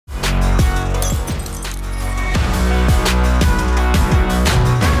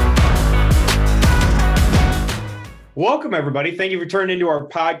Welcome, everybody. Thank you for turning into our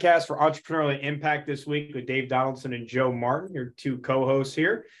podcast for Entrepreneurial Impact this week with Dave Donaldson and Joe Martin, your two co-hosts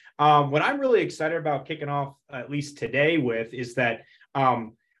here. What I'm really excited about kicking off, at least today, with is that,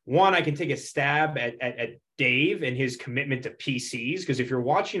 one, I can take a stab at Dave and his commitment to PCs, because if you're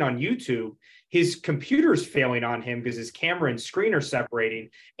watching on YouTube, his computer's failing on him because his camera and screen are separating.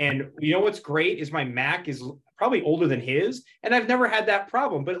 And you know what's great is my Mac is probably older than his, and I've never had that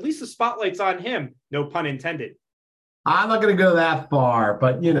problem, but at least the spotlight's on him, no pun intended. I'm not going to go that far,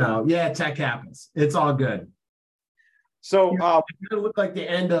 but tech happens. It's all good. So it's going to look like the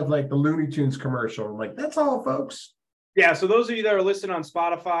end of like the Looney Tunes commercial. I'm like, that's all, folks. Yeah. So those of you that are listening on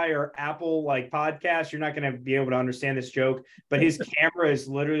Spotify or Apple podcasts, you're not going to be able to understand this joke, but his camera is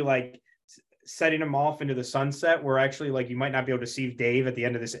literally setting him off into the sunset, where actually you might not be able to see Dave at the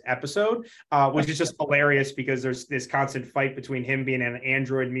end of this episode, which is just hilarious because there's this constant fight between him being an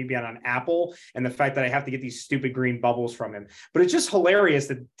Android and me being on Apple, and the fact that I have to get these stupid green bubbles from him. But it's just hilarious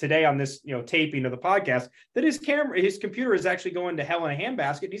that today on this taping of the podcast that his computer is actually going to hell in a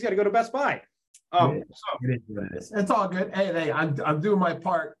handbasket, and he's got to go to Best Buy. It's all good. Hey, I'm doing my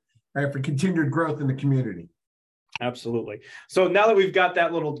part, right, for continued growth in the community. Absolutely. So now that we've got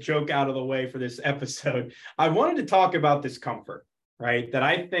that little joke out of the way for this episode, I wanted to talk about discomfort, right? That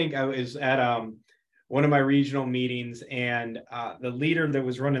I think I was at one of my regional meetings, and the leader that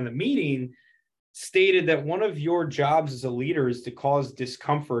was running the meeting stated that one of your jobs as a leader is to cause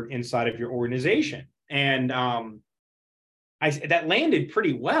discomfort inside of your organization. And that landed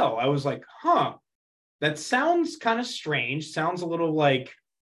pretty well. I was like, that sounds kind of strange. Sounds a little like,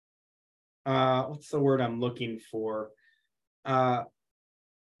 what's the word I'm looking for? I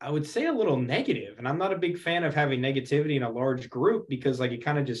would say a little negative, and I'm not a big fan of having negativity in a large group because it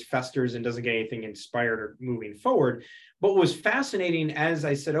kind of just festers and doesn't get anything inspired or moving forward. But what was fascinating, as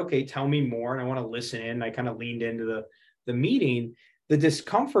I said, okay, tell me more, and I want to listen in, I kind of leaned into the meeting. The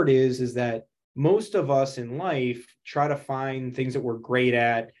discomfort is that most of us in life try to find things that we're great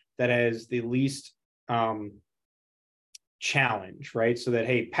at that has the least challenge, right? So that,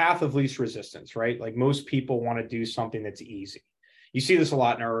 hey, path of least resistance, right? Most people want to do something that's easy. You see this a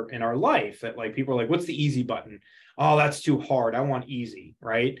lot in our life, that people are like, what's the easy button? Oh, that's too hard. I want easy,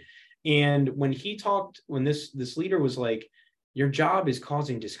 right? And when this leader was like, your job is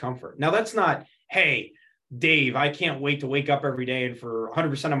causing discomfort. Now that's not, hey, Dave, I can't wait to wake up every day and for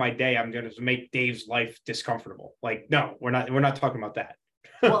 100% of my day, I'm going to make Dave's life discomfortable. No, we're not talking about that.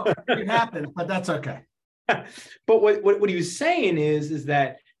 Well, it happens, but that's okay. But what he was saying is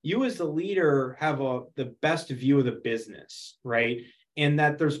that you as the leader have the best view of the business, right? And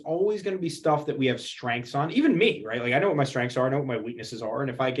that there's always going to be stuff that we have strengths on, even me, right? I know what my strengths are, I know what my weaknesses are. And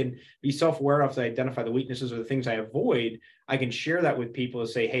if I can be self-aware enough to identify the weaknesses or the things I avoid, I can share that with people and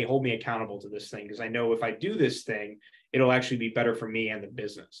say, hey, hold me accountable to this thing, because I know if I do this thing, it'll actually be better for me and the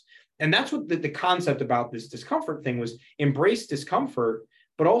business. And that's what the concept about this discomfort thing was: embrace discomfort,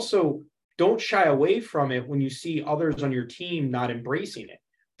 but also don't shy away from it when you see others on your team not embracing it.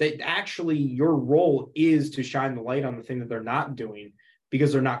 That actually your role is to shine the light on the thing that they're not doing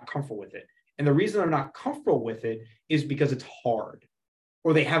because they're not comfortable with it. And the reason they're not comfortable with it is because it's hard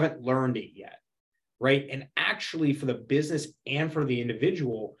or they haven't learned it yet, right? And actually for the business and for the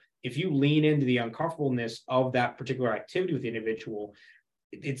individual, if you lean into the uncomfortableness of that particular activity with the individual,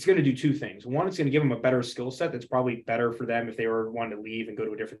 it's going to do two things. One, it's going to give them a better skill set that's probably better for them if they were wanting to leave and go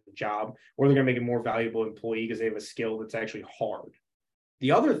to a different job, or they're going to make a more valuable employee because they have a skill that's actually hard.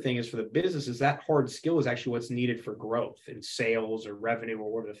 The other thing is for the business is that hard skill is actually what's needed for growth in sales or revenue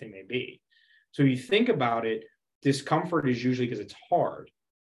or whatever the thing may be. So you think about it, discomfort is usually because it's hard,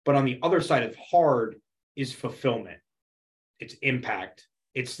 but on the other side of hard is fulfillment. It's impact.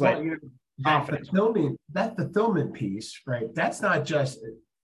 It's confidence. That fulfillment piece, right? That's not just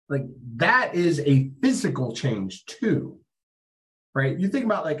that is a physical change too, right? You think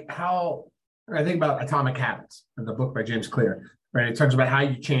about I think about Atomic Habits, the book by James Clear, right? It talks about how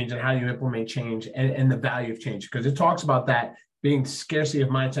you change and how you implement change and the value of change, because it talks about that being scarcity of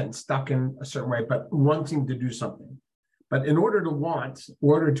mindset and stuck in a certain way, but wanting to do something. But in order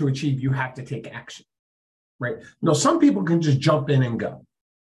to achieve, you have to take action, right? Some people can just jump in and go.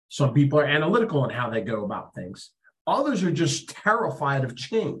 Some people are analytical in how they go about things. Others are just terrified of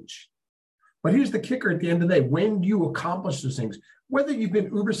change. But here's the kicker at the end of the day: when you accomplish those things, whether you've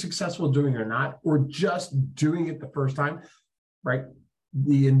been uber successful doing it or not, or just doing it the first time, right?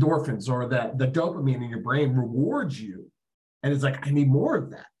 The endorphins or the dopamine in your brain rewards you. And it's I need more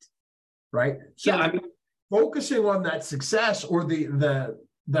of that, right? So focusing on that success or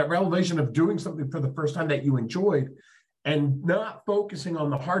that revelation of doing something for the first time that you enjoyed, and not focusing on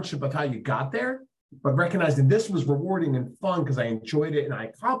the hardship of how you got there, but recognizing this was rewarding and fun because I enjoyed it and I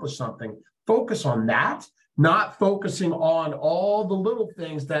accomplished something. Focus on that, not focusing on all the little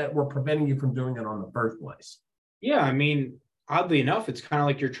things that were preventing you from doing it on the first place. Yeah, I mean, oddly enough, it's kind of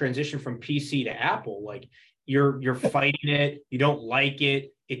like your transition from PC to Apple. Like you're fighting it, you don't like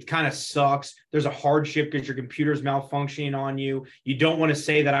it, it kind of sucks. There's a hardship because your computer's malfunctioning on you. You don't want to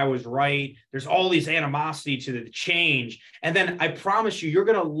say that I was right. There's all these animosity to the change. And then I promise you, you're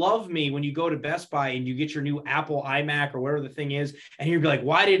going to love me when you go to Best Buy and you get your new Apple iMac or whatever the thing is. And you'll be like,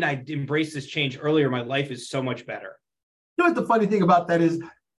 why didn't I embrace this change earlier? My life is so much better. You know what the funny thing about that is?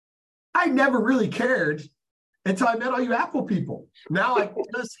 I never really cared until I met all you Apple people. Now I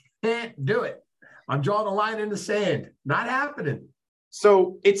just can't do it. I'm drawing a line in the sand. Not happening.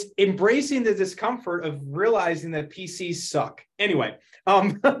 So it's embracing the discomfort of realizing that PCs suck. Anyway,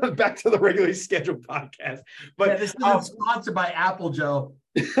 back to the regularly scheduled podcast. But yeah, this isn't sponsored by Apple, Joe.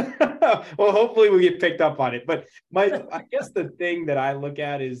 Well, hopefully we get picked up on it. But I guess the thing that I look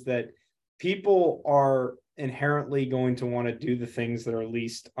at is that people are inherently going to want to do the things that are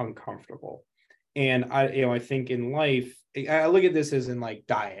least uncomfortable. And I think in life, I look at this as in like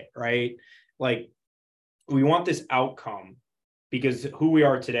diet, right? Like we want this outcome because who we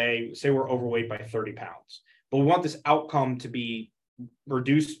are today, say we're overweight by 30 pounds, but we want this outcome to be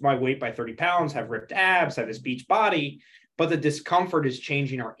reduce my weight by 30 pounds, have ripped abs, have this beach body, but the discomfort is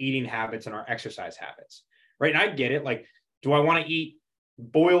changing our eating habits and our exercise habits, right? And I get it. Like, do I want to eat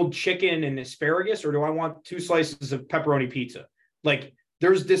boiled chicken and asparagus, or do I want 2 slices of pepperoni pizza? Like,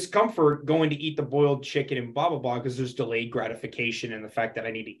 there's discomfort going to eat the boiled chicken and blah, blah, blah, because there's delayed gratification and the fact that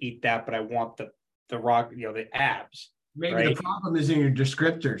I need to eat that, but I want the the abs. Maybe right? The problem is in your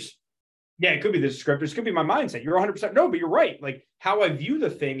descriptors. Yeah, it could be the descriptors, it could be my mindset. You're 100% no, but you're right. Like how I view the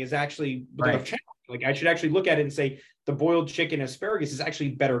thing is actually right. Like I should actually look at it and say the boiled chicken asparagus is actually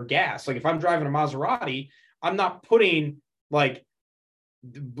better gas. Like if I'm driving a Maserati, I'm not putting like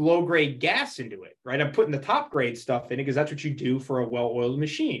low grade gas into it, right? I'm putting the top grade stuff in it because that's what you do for a well-oiled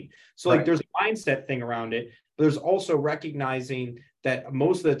machine. So like there's a mindset thing around it, but there's also recognizing that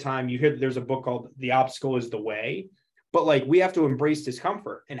most of the time you hear there's a book called The Obstacle is the Way, but like we have to embrace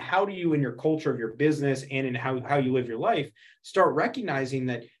discomfort. And how do you in your culture of your business and in how you live your life start recognizing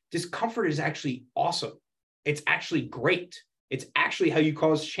that discomfort is actually awesome. It's actually great. It's actually how you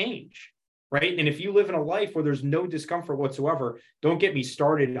cause change. Right. And if you live in a life where there's no discomfort whatsoever, don't get me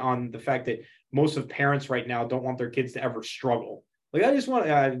started on the fact that most of parents right now don't want their kids to ever struggle. Like I just want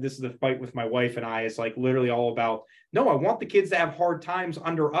this is the fight with my wife and I is like literally all about, no, I want the kids to have hard times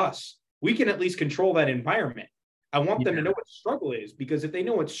under us. We can at least control that environment. I want them to know what struggle is, because if they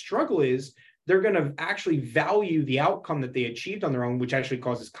know what struggle is, they're going to actually value the outcome that they achieved on their own, which actually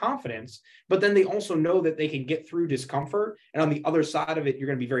causes confidence. But then they also know that they can get through discomfort. And on the other side of it, you're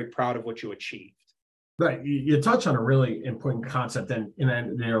going to be very proud of what you achieved. Right. You touch on a really important concept. And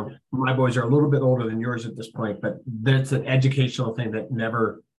my boys are a little bit older than yours at this point, but that's an educational thing that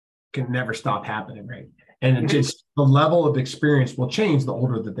can never stop happening. Right. And it's just the level of experience will change the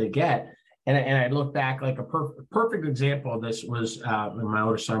older that they get. And I look back, like a perfect example of this was when my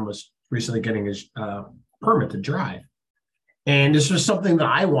older son was recently getting his permit to drive. And this was something that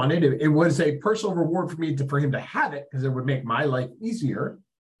I wanted. It was a personal reward for him to have it because it would make my life easier,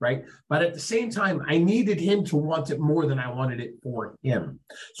 right? But at the same time, I needed him to want it more than I wanted it for him.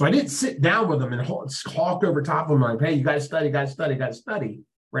 So I didn't sit down with him and hawk over top of him like, hey, you got to study,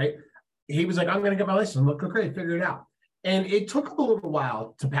 right? He was like, I'm going to get my license. Look, great, figure it out. And it took a little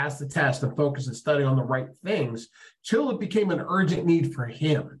while to pass the test and focus and study on the right things till it became an urgent need for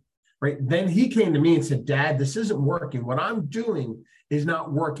him. Right. Then he came to me and said, Dad, this isn't working. What I'm doing is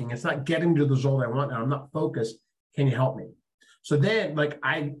not working. It's not getting to the result I want. And I'm not focused. Can you help me? So then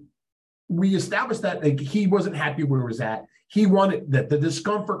we established that like he wasn't happy where he was at. He wanted that the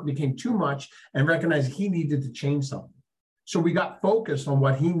discomfort became too much and recognized he needed to change something. So we got focused on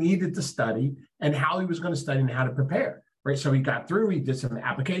what he needed to study and how he was going to study and how to prepare. Right. So he got through, he did some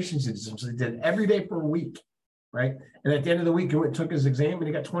applications, he did every day for a week. Right. And at the end of the week, he went and took his exam and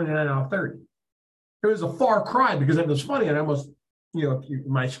he got 29 out of 30. It was a far cry because it was funny. And I almost,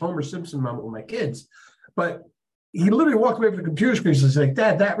 my Homer Simpson moment with my kids. But he literally walked away from the computer screen and said,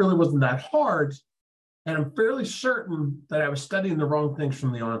 Dad, that really wasn't that hard. And I'm fairly certain that I was studying the wrong things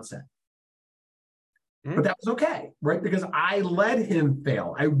from the onset. But that was okay. Right. Because I let him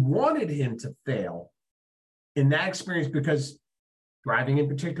fail. I wanted him to fail in that experience because driving in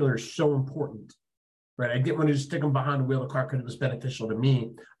particular is so important. Right. I didn't want to just stick him behind the wheel of the car because it was beneficial to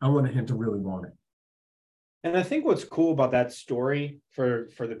me. I wanted him to really want it. And I think what's cool about that story for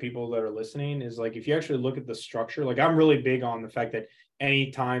the people that are listening is like, if you actually look at the structure, like I'm really big on the fact that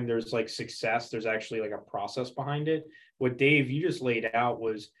anytime there's like success, there's actually like a process behind it. What Dave, you just laid out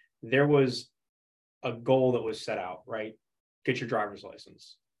was there was a goal that was set out, right? Get your driver's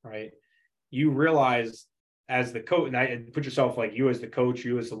license, right? You realize as the coach, and I put yourself like you as the coach,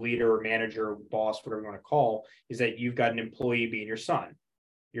 you as the leader or manager or boss, whatever you want to call, is that you've got an employee being your son.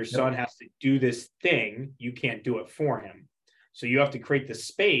 Your son has to do this thing. You can't do it for him. So you have to create the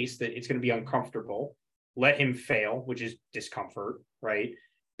space that it's going to be uncomfortable. Let him fail, which is discomfort, right?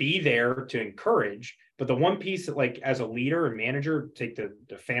 Be there to encourage. But the one piece that, like, as a leader and manager, take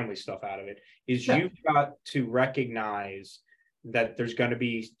the family stuff out of it, is you've got to recognize that there's going to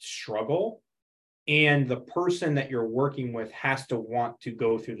be struggle, and the person that you're working with has to want to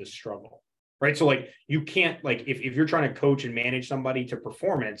go through the struggle. Right. So like you can't, like, if you're trying to coach and manage somebody to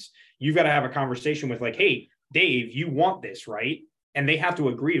performance, you've got to have a conversation with like, hey, Dave, you want this, right? And they have to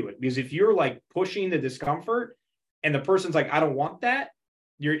agree to it. Because if you're like pushing the discomfort and the person's like, I don't want that,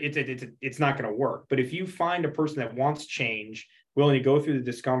 it's not going to work. But if you find a person that wants change, willing to go through the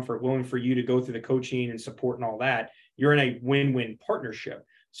discomfort, willing for you to go through the coaching and support and all that, you're in a win-win partnership.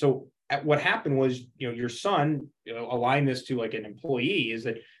 So what happened was, your son, aligned this to like an employee, is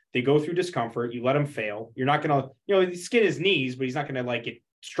that they go through discomfort. You let him fail. You're not going to, skin his knees, but he's not going to like get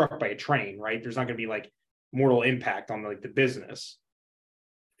struck by a train, right? There's not going to be like mortal impact on like the business.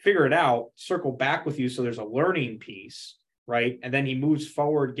 Figure it out, circle back with you. So there's a learning piece, right? And then he moves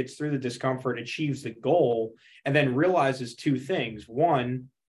forward, gets through the discomfort, achieves the goal, and then realizes two things. One,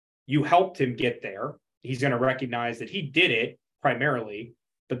 you helped him get there. He's going to recognize that he did it primarily,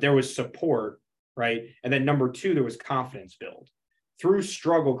 but there was support, right? And then number two, there was confidence build. Through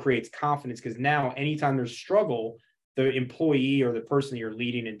struggle creates confidence, because now anytime there's struggle, the employee or the person that you're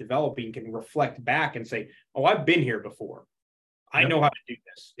leading and developing can reflect back and say, oh, I've been here before. I know how to do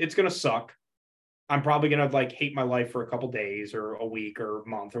this. It's going to suck. I'm probably going to like hate my life for a couple of days or a week or a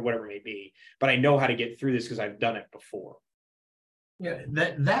month or whatever it may be, but I know how to get through this because I've done it before. Yeah,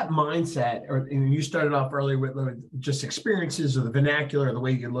 that mindset, or you started off earlier with just experiences or the vernacular, the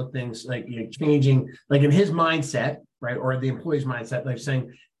way you look things, like changing, like in his mindset, right, or the employee's mindset, like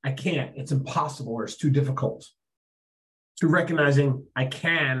saying, I can't, it's impossible, or it's too difficult. To recognizing I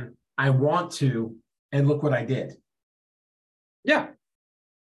can, I want to, and look what I did. Yeah.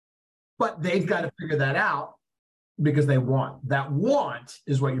 But they've got to figure that out, because they want. That want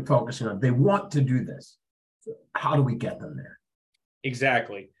is what you're focusing on. They want to do this. So how do we get them there?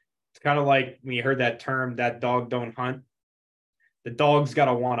 Exactly. It's kind of like when you heard that term, that dog don't hunt. The dog's got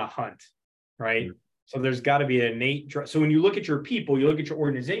to want to hunt, right? Mm-hmm. So there's got to be an innate. So when you look at your people, you look at your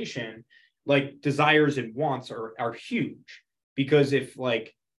organization, like desires and wants are huge, because if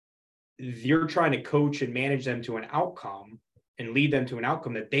like you're trying to coach and manage them to an outcome and lead them to an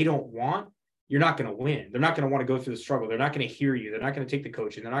outcome that they don't want, you're not going to win. They're not going to want to go through the struggle. They're not going to hear you. They're not going to take the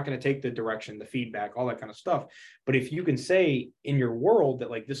coaching. They're not going to take the direction, the feedback, all that kind of stuff. But if you can say in your world that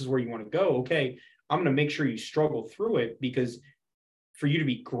like, this is where you want to go, okay, I'm going to make sure you struggle through it, because for you to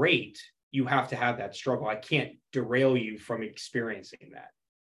be great, you have to have that struggle. I can't derail you from experiencing that,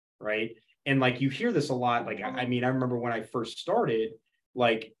 right? And like you hear this a lot. Like, I mean, I remember when I first started,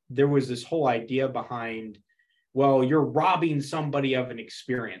 like there was this whole idea behind, well, you're robbing somebody of an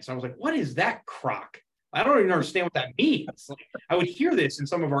experience. I was like, what is that crock? I don't even understand what that means. Like, I would hear this in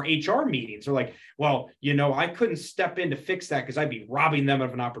some of our HR meetings. They're like, well, I couldn't step in to fix that because I'd be robbing them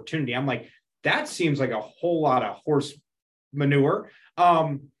of an opportunity. I'm like, that seems like a whole lot of horse manure.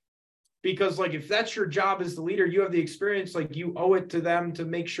 Because like, if that's your job as the leader, you have the experience, like you owe it to them to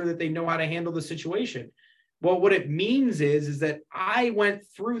make sure that they know how to handle the situation. Well, what it means is that I went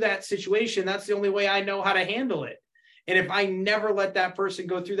through that situation. That's the only way I know how to handle it. And if I never let that person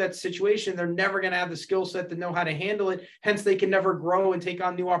go through that situation, they're never going to have the skill set to know how to handle it. Hence, they can never grow and take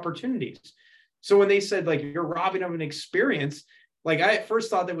on new opportunities. So when they said, like, you're robbing them an experience, like I at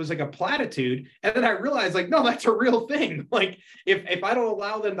first thought that was like a platitude. And then I realized, like, no, that's a real thing. Like if I don't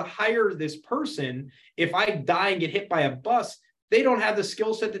allow them to hire this person, if I die and get hit by a bus, they don't have the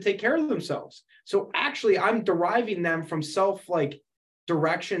skill set to take care of themselves. So actually, I'm deriving them from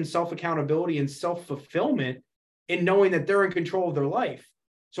direction, self-accountability, and self-fulfillment in knowing that they're in control of their life.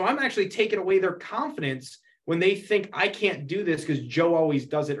 So I'm actually taking away their confidence when they think I can't do this because Joe always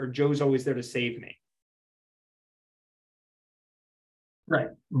does it or Joe's always there to save me. Right.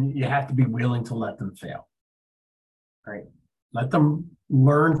 You have to be willing to let them fail. Right. Let them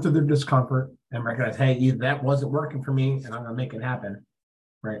learn through their discomfort and recognize, hey, either that wasn't working for me and I'm going to make it happen.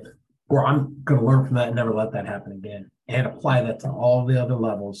 Right. Or I'm going to learn from that and never let that happen again, and apply that to all the other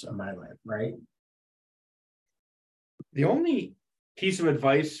levels of my life. Right. The only piece of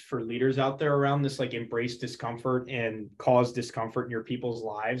advice for leaders out there around this, like embrace discomfort and cause discomfort in your people's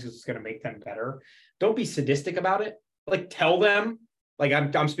lives, is it's going to make them better. Don't be sadistic about it. Like tell them, like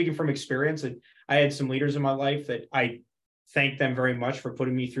I'm speaking from experience, and I had some leaders in my life that I thank them very much for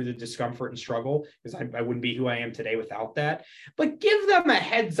putting me through the discomfort and struggle, because I wouldn't be who I am today without that. But give them a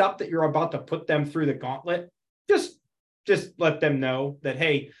heads up that you're about to put them through the gauntlet. Just let them know that,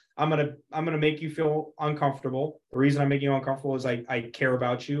 hey, I'm gonna make you feel uncomfortable. The reason I'm making you uncomfortable is I care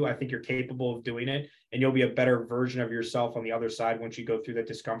about you. I think you're capable of doing it, and you'll be a better version of yourself on the other side once you go through that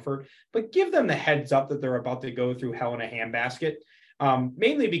discomfort. But give them the heads up that they're about to go through hell in a handbasket.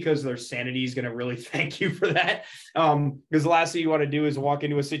 Mainly because their sanity is going to really thank you for that. Because the last thing you want to do is walk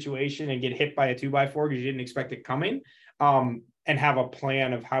into a situation and get hit by a 2x4 because you didn't expect it coming, and have a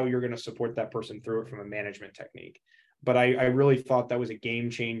plan of how you're going to support that person through it from a management technique. But I really thought that was a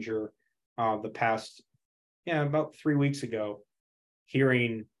game changer the past, about 3 weeks ago,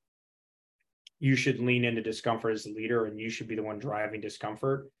 hearing you should lean into discomfort as a leader, and you should be the one driving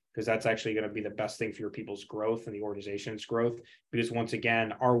discomfort, because that's actually going to be the best thing for your people's growth and the organization's growth. Because once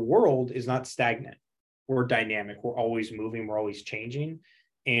again, our world is not stagnant. We're dynamic. We're always moving. We're always changing.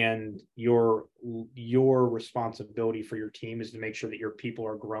 And your responsibility for your team is to make sure that your people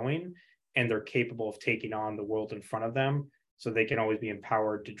are growing and they're capable of taking on the world in front of them, so they can always be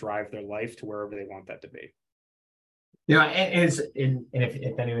empowered to drive their life to wherever they want that to be. And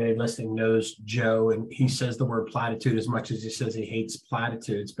if anybody listening knows Joe, and he says the word platitude as much as he says he hates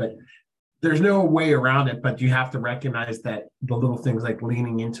platitudes, but there's no way around it. But you have to recognize that the little things like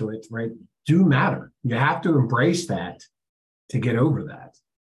leaning into it, right, do matter. You have to embrace that to get over that.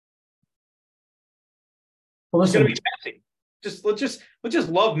 Well, listen, it's gonna be messy. Let's just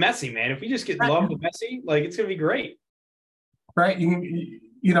love messy, man. If we just get love the messy, like, it's gonna be great. Right. You can,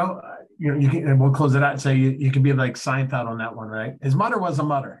 and we'll close it out and say you can be like Seinfeld on that one, right? His mother was a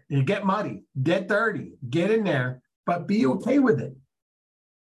mother. You get muddy, get dirty, get in there, but be okay with it.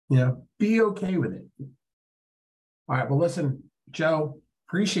 Be okay with it. All right. Well, listen, Joe,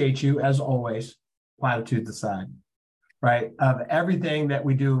 appreciate you as always. Platitudes aside, right? Of everything that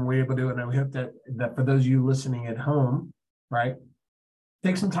we do and we're able to do, and we hope that for those of you listening at home, right,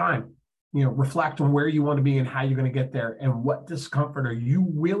 take some time. Reflect on where you want to be and how you're going to get there, and what discomfort are you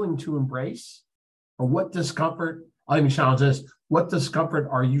willing to embrace, or what discomfort, I'll even challenge this, what discomfort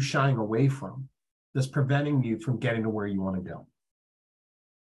are you shying away from that's preventing you from getting to where you want to go?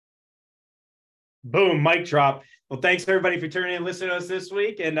 Boom, mic drop. Well, thanks everybody for tuning in and listening to us this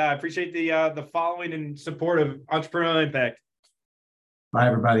week, and I appreciate the following and support of Entrepreneurial Impact. Bye,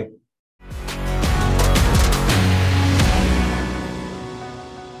 everybody.